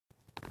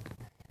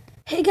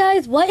Hey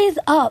guys, what is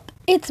up?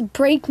 It's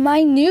Break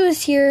My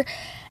News here,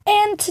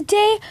 and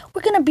today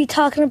we're going to be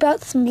talking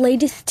about some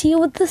latest tea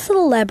with the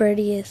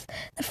celebrities.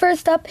 The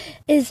first up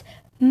is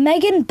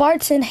Megan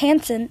Barton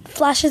Hansen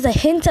flashes a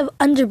hint of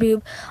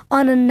underboob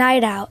on a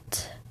night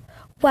out.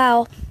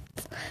 Wow,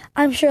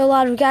 I'm sure a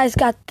lot of guys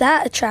got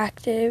that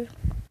attractive.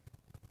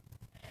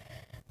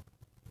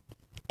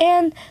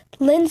 And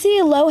Lindsay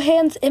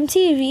Lohan's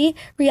MTV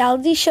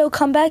reality show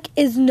comeback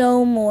is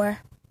no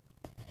more.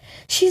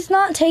 She's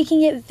not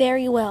taking it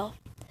very well.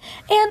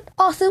 And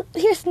also,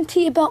 here's some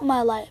tea about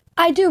my life.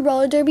 I do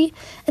roller derby,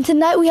 and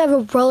tonight we have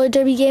a roller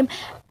derby game.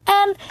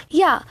 And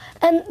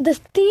the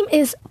theme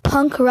is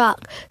punk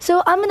rock.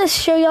 So I'm going to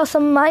show y'all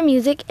some of my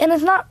music, and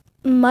it's not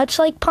much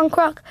like punk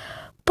rock,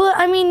 but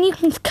I mean, you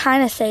can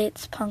kind of say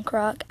it's punk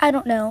rock. I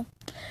don't know.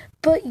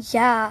 But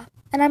yeah,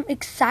 and I'm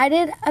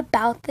excited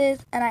about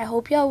this, and I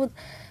hope y'all would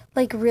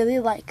really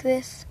like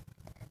this.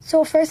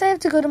 So first I have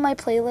to go to my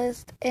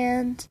playlist,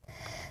 and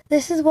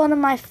this is one of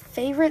my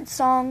favorite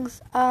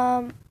songs,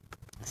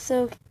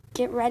 so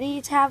get ready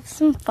to have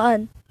some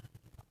fun.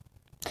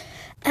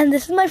 And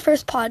this is my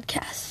first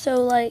podcast,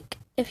 so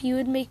if you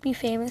would make me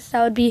famous,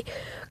 that would be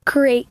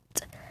great.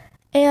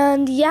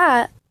 And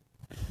yeah.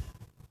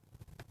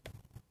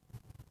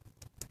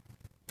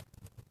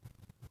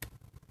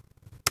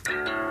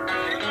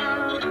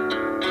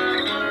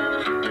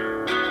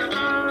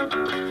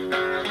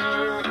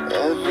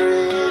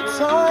 Every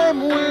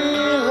time we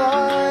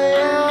lie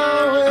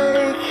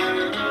awake,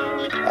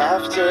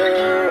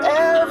 after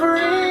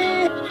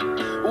every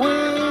we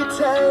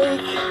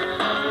take,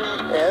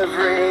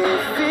 every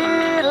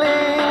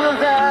feeling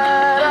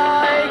that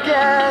I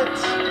get,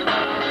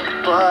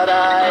 but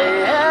I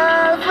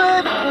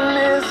haven't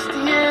missed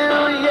you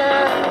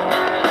yet.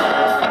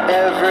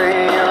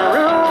 Every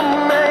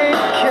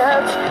roommate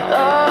kept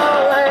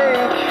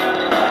awake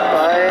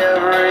by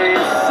every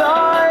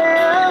sigh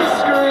and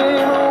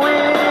scream we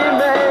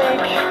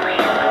make.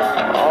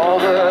 All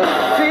the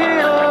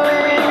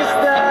feelings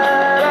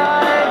that I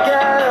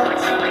get,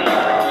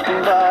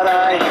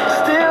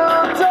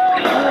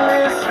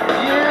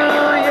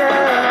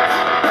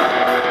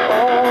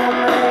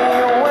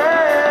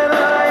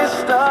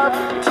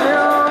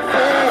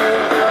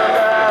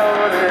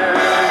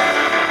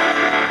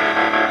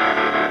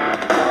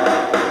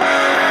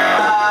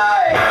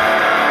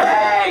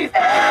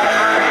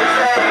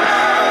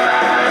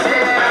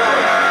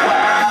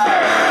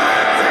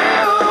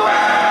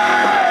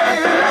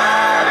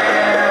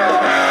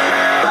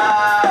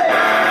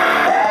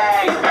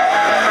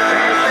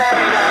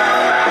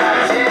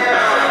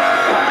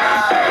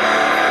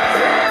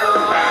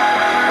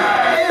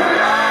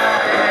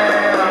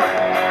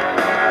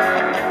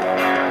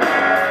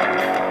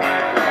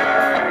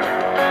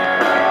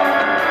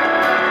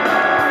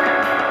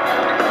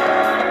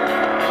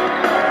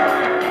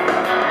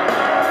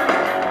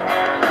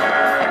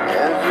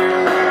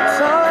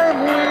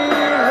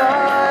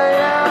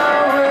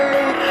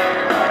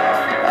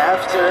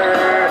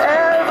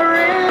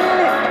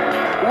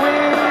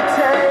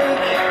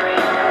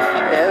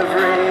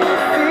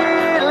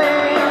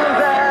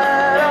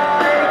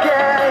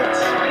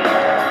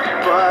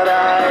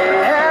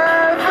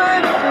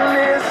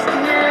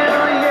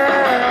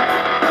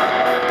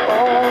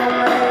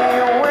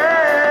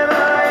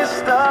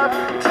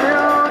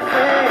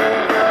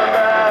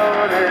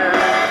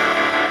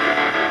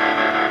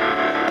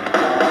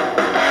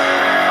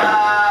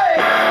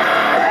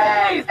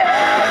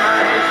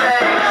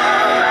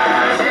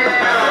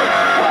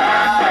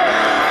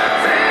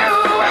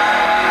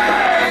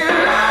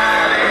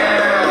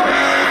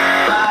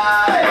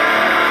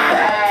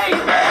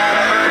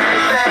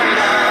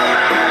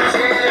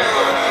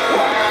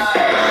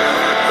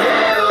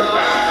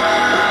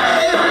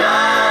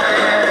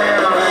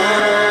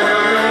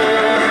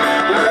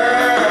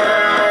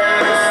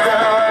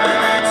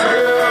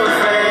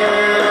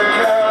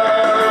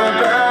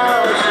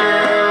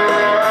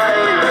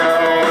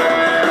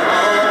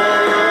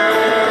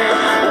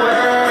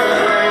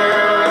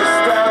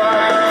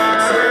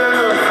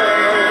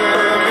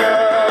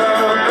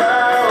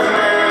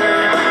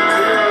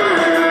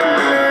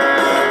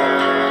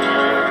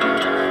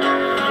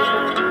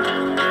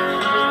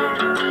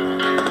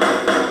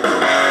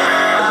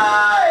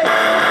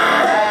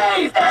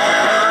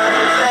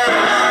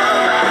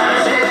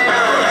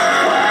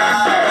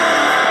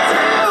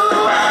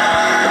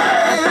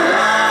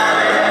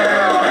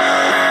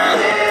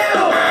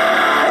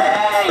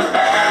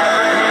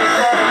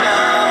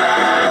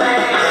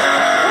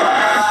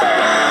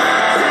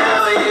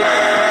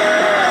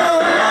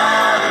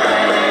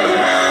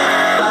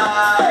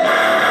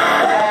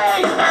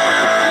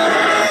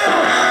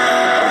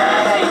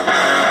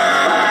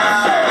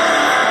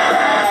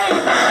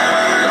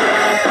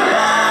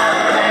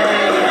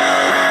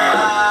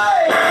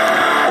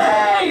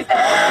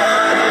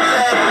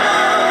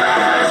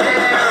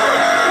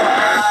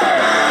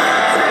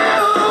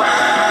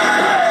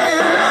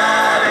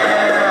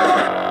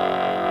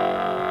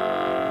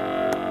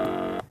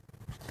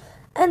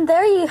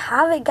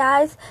 have it,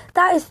 guys.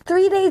 That is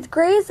 3 Days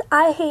Grace,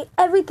 I Hate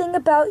Everything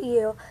About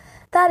You.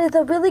 That is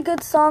a really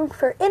good song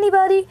for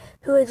anybody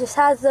who just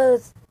has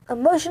those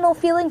emotional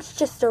feelings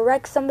just to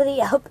wreck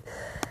somebody up.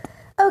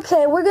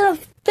 Okay, we're going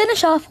to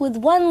finish off with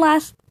one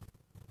last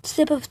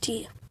sip of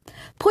tea.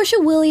 Portia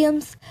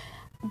Williams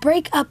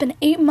break up an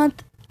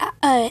 8-month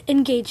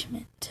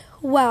engagement.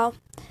 Wow,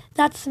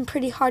 that's some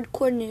pretty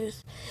hardcore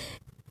news.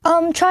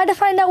 Try to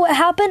find out what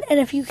happened, and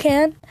if you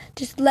can,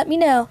 just let me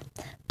know.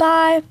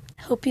 Bye.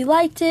 Hope you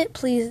liked it.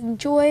 Please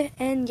enjoy,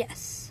 and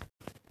yes.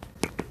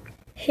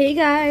 Hey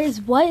guys,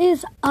 what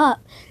is up?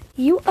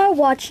 You are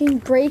watching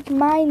Break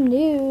My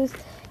News,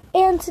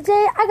 and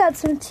today I got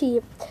some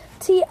tea.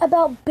 Tea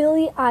about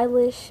Billie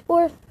Eilish,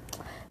 or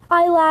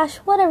Eyelash,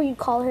 whatever you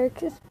call her,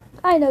 because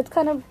I know it's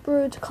kind of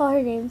rude to call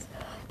her names.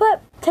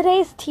 But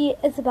today's tea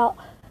is about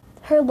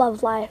her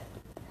love life.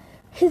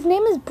 His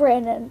name is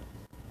Brandon,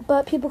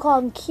 but people call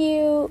him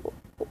Q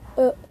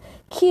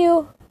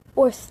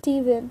or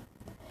Steven.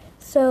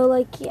 So,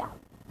 like, yeah.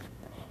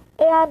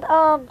 And,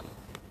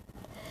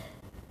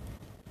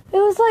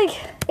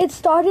 it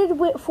started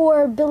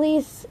for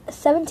Billie's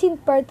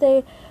 17th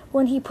birthday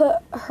when he put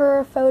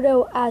her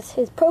photo as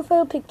his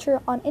profile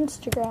picture on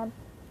Instagram.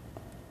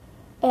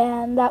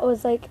 And that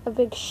was, like, a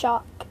big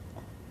shock.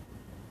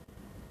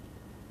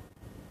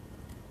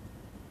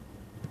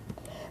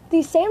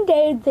 The same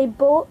day, they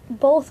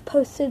both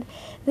posted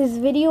this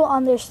video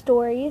on their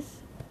stories.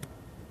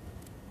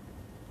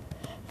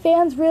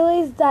 Fans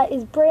realized that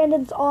is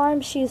Brandon's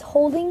arm she is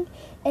holding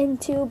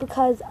into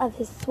because of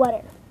his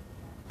sweater.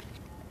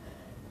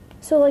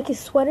 So, like, his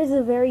sweater is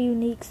a very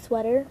unique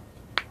sweater.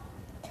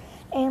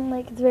 And,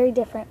 like, it's very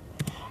different.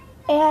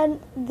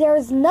 And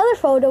there's another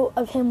photo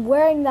of him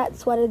wearing that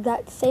sweater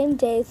that same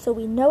day, so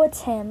we know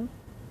it's him.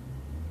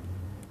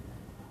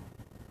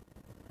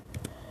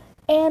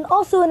 And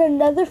also in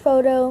another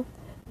photo,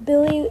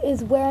 Billie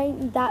is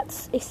wearing that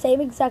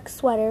same exact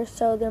sweater,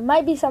 so there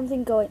might be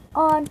something going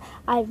on.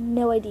 I have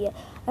no idea.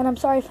 And I'm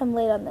sorry if I'm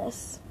late on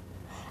this.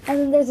 And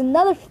then there's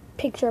another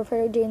picture of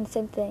her doing the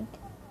same thing.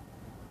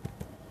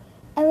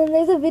 And then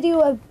there's a video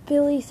of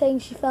Billie saying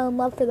she fell in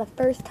love for the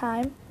first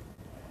time.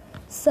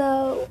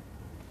 So,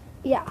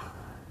 yeah.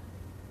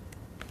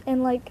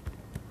 And, like,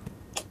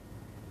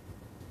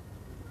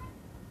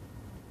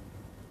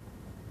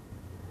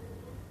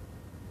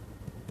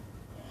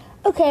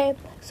 okay,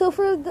 so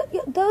for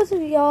those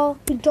of y'all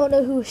who don't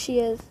know who she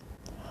is,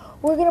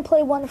 we're going to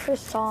play one of her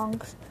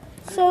songs.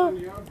 So,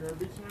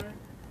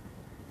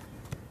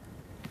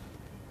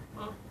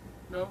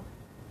 no.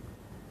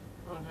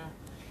 Okay.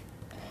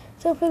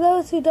 So for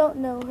those who don't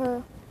know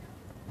her,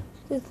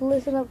 just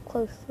listen up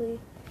closely.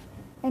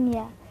 And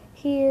yeah,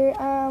 here,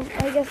 I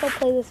guess I'll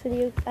play this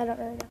video. I don't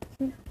really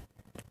know.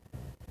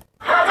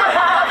 Ads,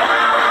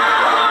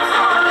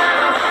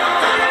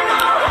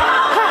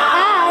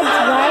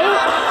 right?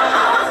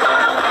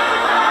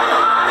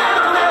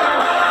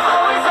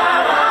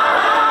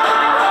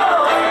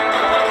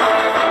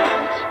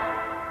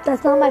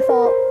 That's not my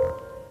fault.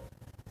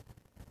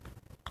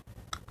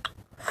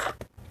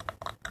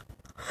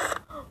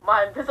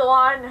 My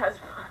Invisalign has.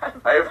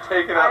 I have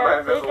taken out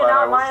my Invisalign. I have taken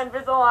out my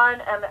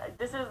Invisalign, and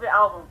this is the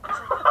album.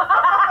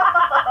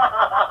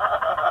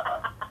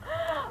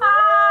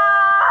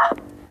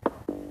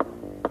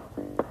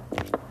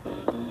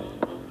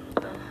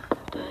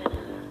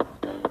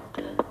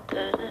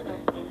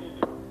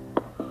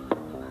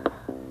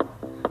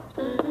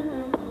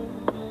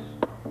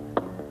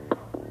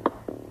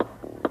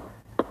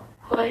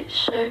 White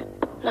shirt,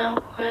 now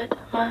red,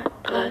 my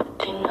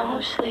bloody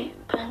nose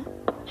sleeping.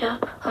 You're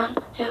on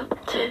your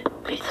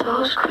tippy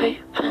toes,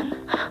 creeping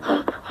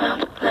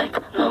around like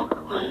no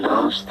one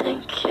knows.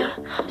 Think you're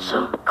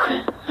so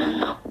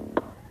criminal.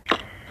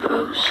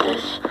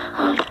 Bruises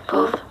on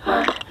both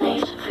my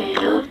knees for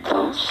you.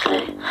 Don't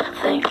say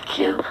thank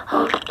you,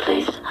 oh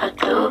please. I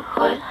do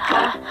what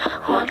I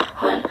want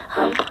when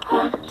I'm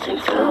wanting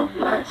to.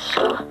 My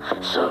soul,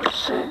 so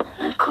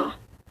cynical.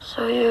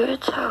 So you're a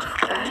tough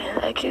guy,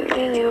 like you're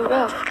really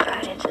rough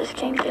guy. Just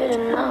can't get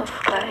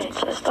enough guy,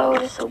 just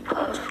always so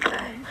puff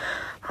guy.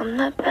 I'm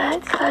that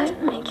bad type,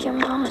 make your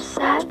mama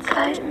sad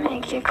type,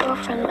 make your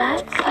girlfriend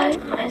mad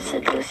type, might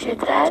seduce your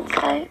dad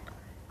type.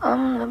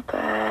 I'm the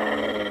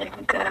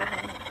bad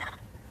guy.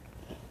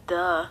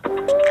 Duh. I'm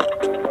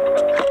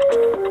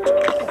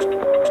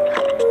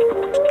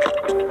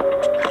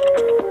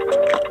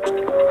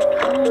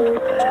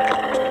the bad guy.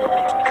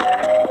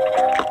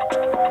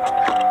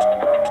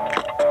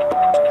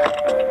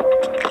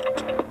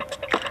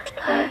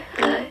 I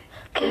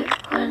like it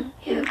when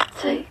you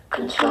take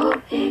control,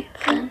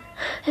 even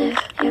if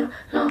you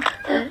know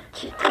that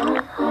you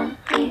don't own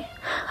me.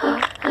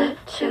 I'll let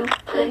you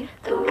play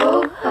the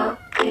role, I'll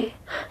be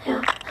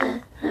your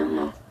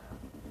animal.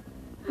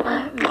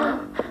 My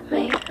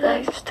mommy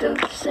likes to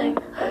sing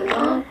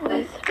along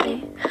with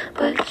me,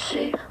 but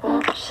she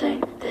won't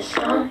sing this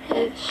song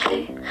if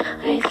she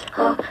reads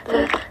all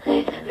the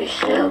lyrics.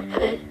 She'll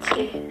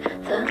pity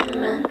the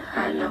men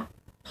I know.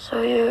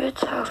 So you're a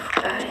tough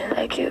guy,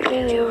 like you're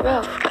really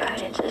rough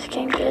guy, just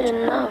can't get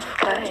enough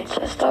guy.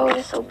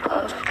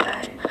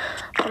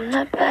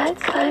 bad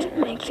type,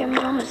 make your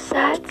mama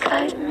sad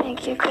type,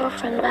 make your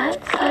girlfriend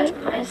mad type,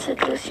 might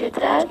seduce your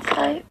dad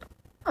type.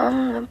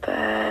 I'm the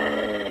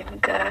bad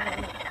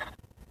guy.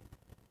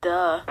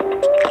 Duh.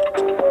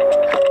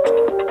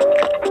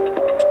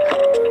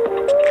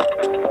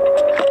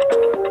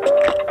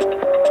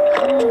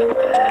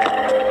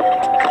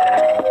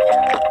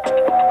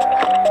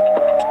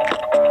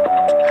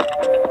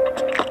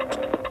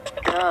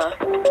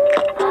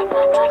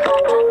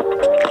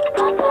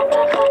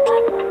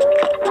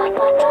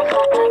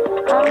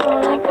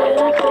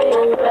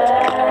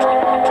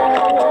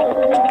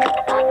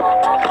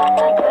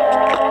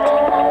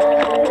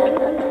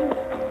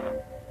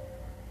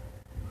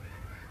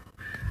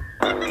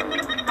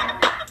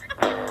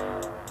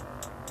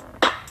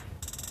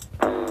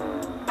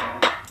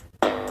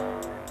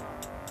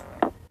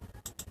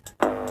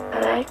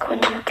 When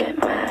you get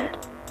mad,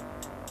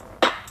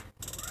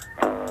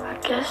 I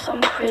guess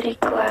I'm pretty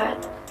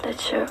glad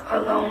that you're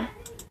alone.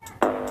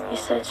 You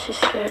said she's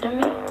scared of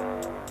me?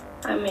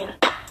 I mean,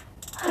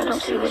 I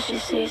don't see what she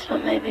sees,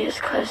 but maybe it's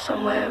 'cause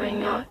I'm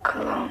wearing your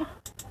cologne.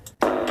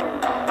 I'm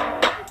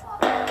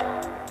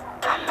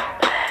a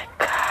bad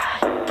guy.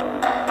 I'm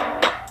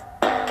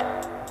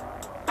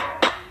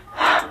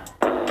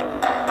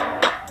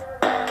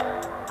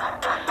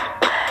a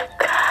bad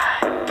guy.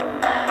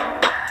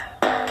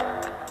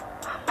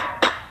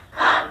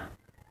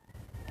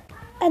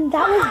 And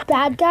that was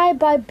Bad Guy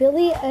by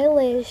Billie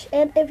Eilish.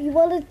 And if you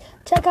want to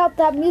check out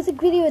that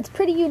music video, it's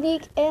pretty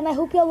unique, and I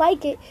hope you'll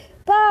like it.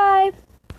 Bye!